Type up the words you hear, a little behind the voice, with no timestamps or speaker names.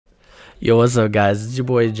Yo, what's up, guys? It's your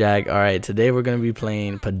boy Jack. Alright, today we're gonna be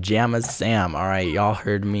playing Pajama Sam. Alright, y'all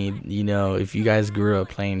heard me. You know, if you guys grew up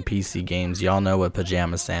playing PC games, y'all know what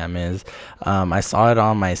Pajama Sam is. I saw it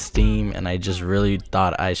on my Steam and I just really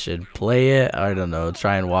thought I should play it. I don't know,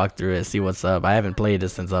 try and walk through it, see what's up. I haven't played it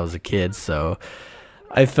since I was a kid, so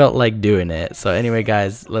I felt like doing it. So anyway,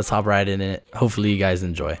 guys, let's hop right in it. Hopefully you guys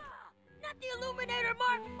enjoy. Not the Illuminator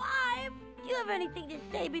Mark 5! Do you have anything to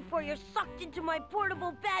say before you're sucked into my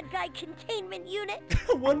portable bad guy containment unit?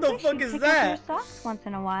 What the fuck is pick that? up your socks once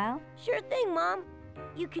in a while. Sure thing, Mom.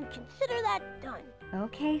 You can consider that done.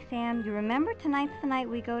 Okay, Sam, you remember tonight's the night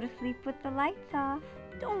we go to sleep with the lights off.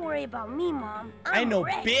 Don't worry about me, Mom. I I'm know,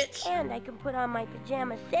 ready. bitch. And I can put on my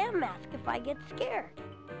Pajama Sam mask if I get scared.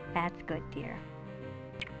 That's good, dear.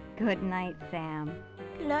 Good night, Sam.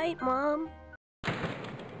 Good night, Mom.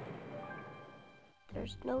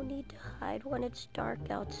 There's no need to hide when it's dark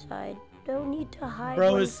outside. No need to hide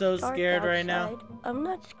Bro when is it's so dark scared right outside. now. I'm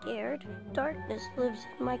not scared. Darkness lives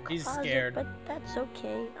in my closet, He's scared. but that's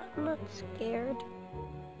okay. I'm not scared.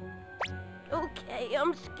 Okay,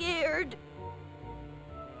 I'm scared.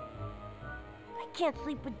 I can't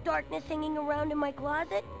sleep with darkness hanging around in my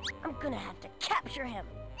closet. I'm gonna have to capture him.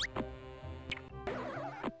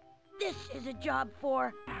 This is a job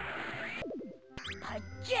for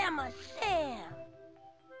Pajama Sam.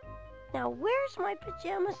 Now, where's my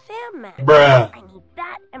Pajama Sam mask? Bruh. I need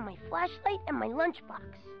that and my flashlight and my lunchbox.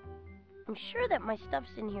 I'm sure that my stuff's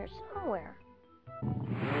in here somewhere.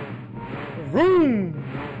 Vroom.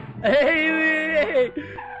 Hey.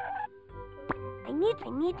 I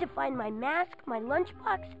need to find my mask, my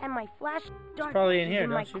lunchbox, and my flash. Probably in here,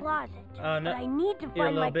 my don't you? closet. Oh, no. But I need to You're a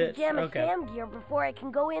find my little bitch. Pajama Okay. Sam gear before I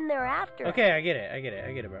can go in there after. Okay, I get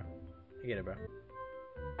it, bro.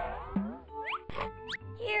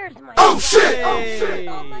 Here's my. Oh, shit! Hey.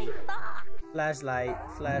 All my socks.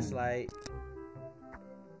 Flashlight.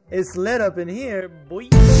 It's lit up in here, boy.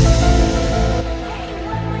 Hey,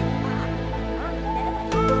 where's my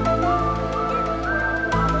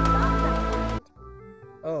socks?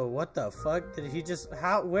 Oh, what the fuck? Did he just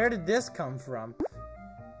where did this come from?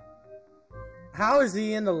 How is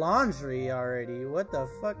he in the laundry already? What the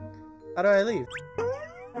fuck? How do I leave?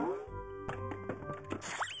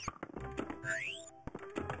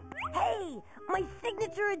 Hey, my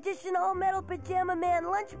signature edition all-metal Pajama Man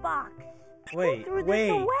lunchbox. Wait, Who threw wait,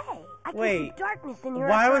 this away? I can wait. see darkness in here.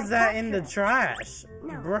 Why after was I that in the capture trash? it.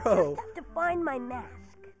 Now, I Bro. just have to find my mask.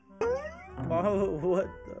 Oh, what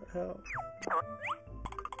the hell?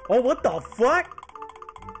 Oh, what the fuck?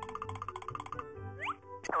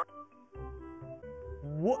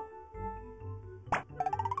 What?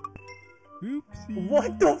 Oopsie.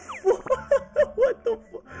 What the fuck? What the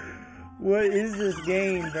fuck? What is this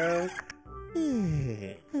game, bro?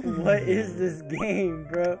 What is this game,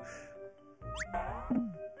 bro?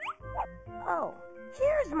 Oh,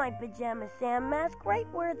 here's my Pajama Sam mask right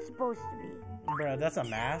where it's supposed to be. Bro, that's a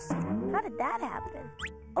mask? How did that happen?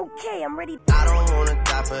 Okay, I'm ready. I don't wanna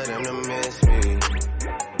die for them to miss me.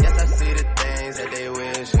 Yes, I see the things that they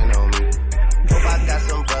wishing on me. Hope I got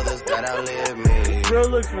some brothers that outlive me. Bro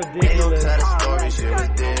looks Ain't no ridiculous. tell the story, shit was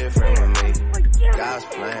different with me. God's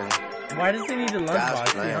plan. Why does he need a lunchbox?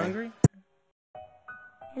 Is he man. hungry?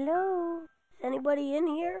 Hello? Is anybody in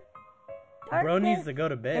here? Bro Darkness? needs to go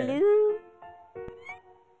to bed. Hello?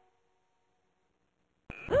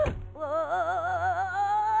 Whoa!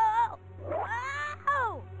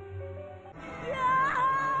 Wow! Yeah!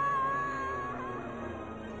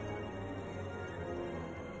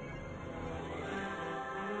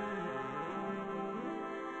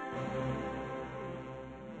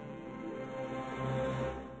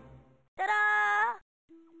 Ta-da!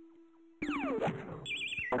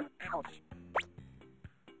 Ouch.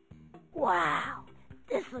 Wow.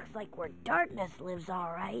 This looks like where darkness lives,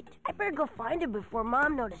 all right. I better go find him before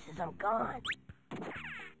Mom notices I'm gone.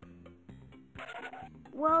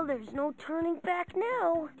 Well, there's no turning back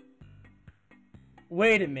now.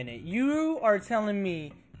 Wait a minute. You are telling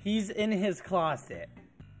me he's in his closet.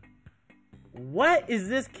 What is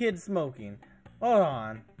this kid smoking? Hold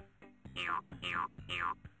on.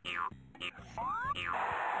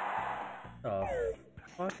 The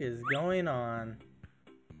fuck is going on?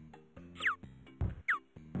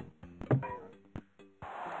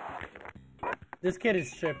 This kid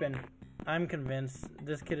is tripping. I'm convinced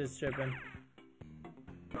this kid is tripping.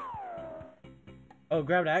 Oh,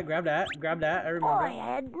 grab that. I Oh, remember. I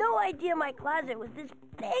had no idea my closet was this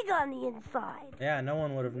big on the inside. Yeah, no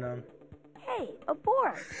one would have known. Hey, a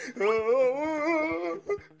board. Oh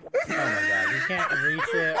my god, you can't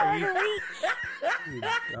reach it. Are you, Reach. you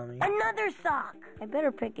dummy? Another sock. I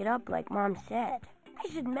better pick it up like Mom said. I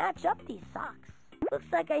should match up these socks. Looks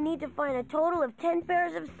like I need to find a total of 10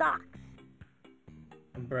 pairs of socks.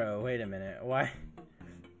 Bro, wait a minute. Why?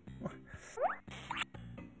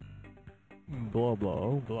 Blah blah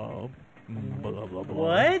blah blah blah blah.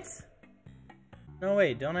 What? No,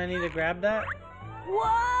 wait. Don't I need to grab that?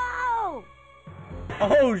 Whoa!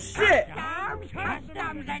 Oh shit! Arms,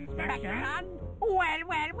 customs inspection. Well,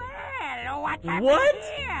 what's happening What?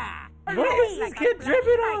 here? What is this kid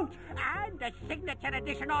dripping off? And a signature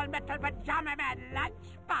additional metal pajama man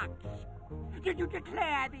lunchbox. Did you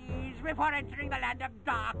declare these before entering the land of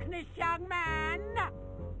darkness, young man?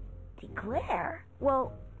 Declare?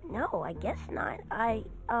 Well, no, I guess not. I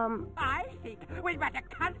think we'd better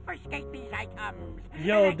confiscate these items.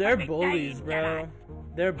 Yo, They they're could be bullies, dangerous. bro.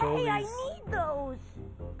 They're bullies. Hey, I need those.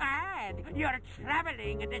 And you're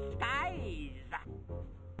traveling in disguise.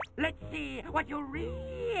 Let's see what you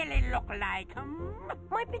really look like,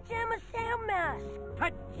 My Pajama Sam mask.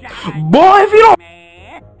 Pajama Boy, if you don't.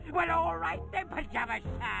 me? Well, all right then, Pajama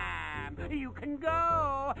Sam. You can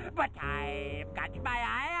go, but I've got my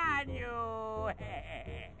eye on you.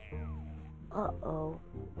 Uh-oh.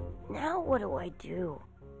 Now what do I do?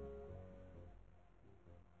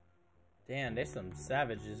 Damn, they some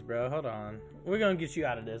savages, bro. Hold on. We're gonna get you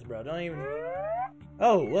out of this, bro. Don't even...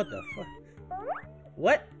 Oh, what the fuck?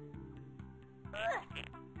 What?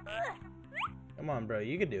 Come on, bro.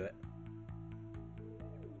 You can do it.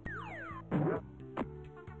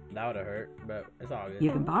 That would've hurt, but it's all good.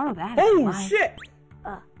 You can borrow that if you Oh, like. shit!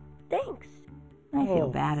 Thanks. I feel Oh.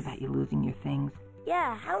 bad about you losing your things.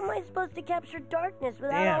 Yeah, how am I supposed to capture darkness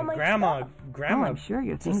without all Damn, my Grandma. stuff? Oh, Grandma I'm sure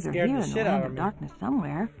your just things are here scared in the the shit out land of of me. darkness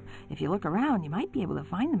somewhere. If you look around, you might be able to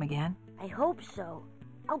find them again. I hope so.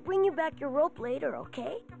 I'll bring you back your rope later,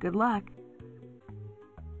 okay? Good luck.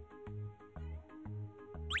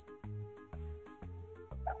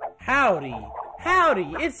 Howdy.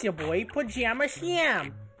 Howdy. It's your boy, Pajama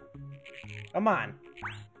Sam. Come on.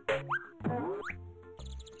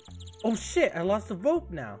 Oh, shit. I lost the rope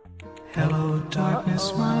now. Hello,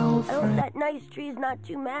 darkness, my old I hope friend. that nice tree's not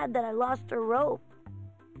too mad that I lost her rope.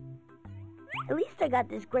 At least I got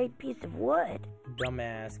this great piece of wood.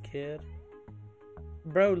 Dumbass kid.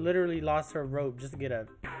 Bro literally lost her rope just to get a...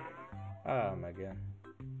 Oh, my God.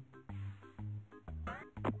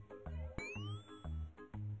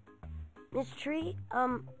 Miss Tree,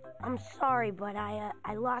 I'm sorry, but I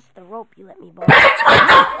lost the rope you let me borrow.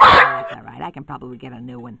 That's all right. I can probably get a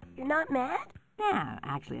new one. You're not mad? Yeah,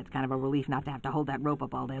 actually, it's kind of a relief not to have to hold that rope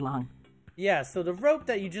up all day long. Yeah, so the rope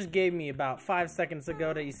that you just gave me about 5 seconds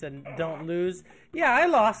ago that you said don't lose, yeah, I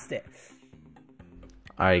lost it.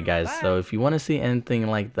 Alright guys, so if you want to see anything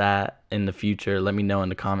like that in the future, let me know in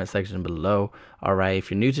the comment section below. Alright,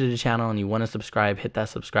 if you're new to the channel and you want to subscribe, hit that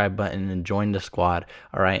subscribe button and join the squad.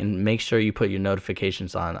 Alright, and make sure you put your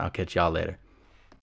notifications on. I'll catch y'all later.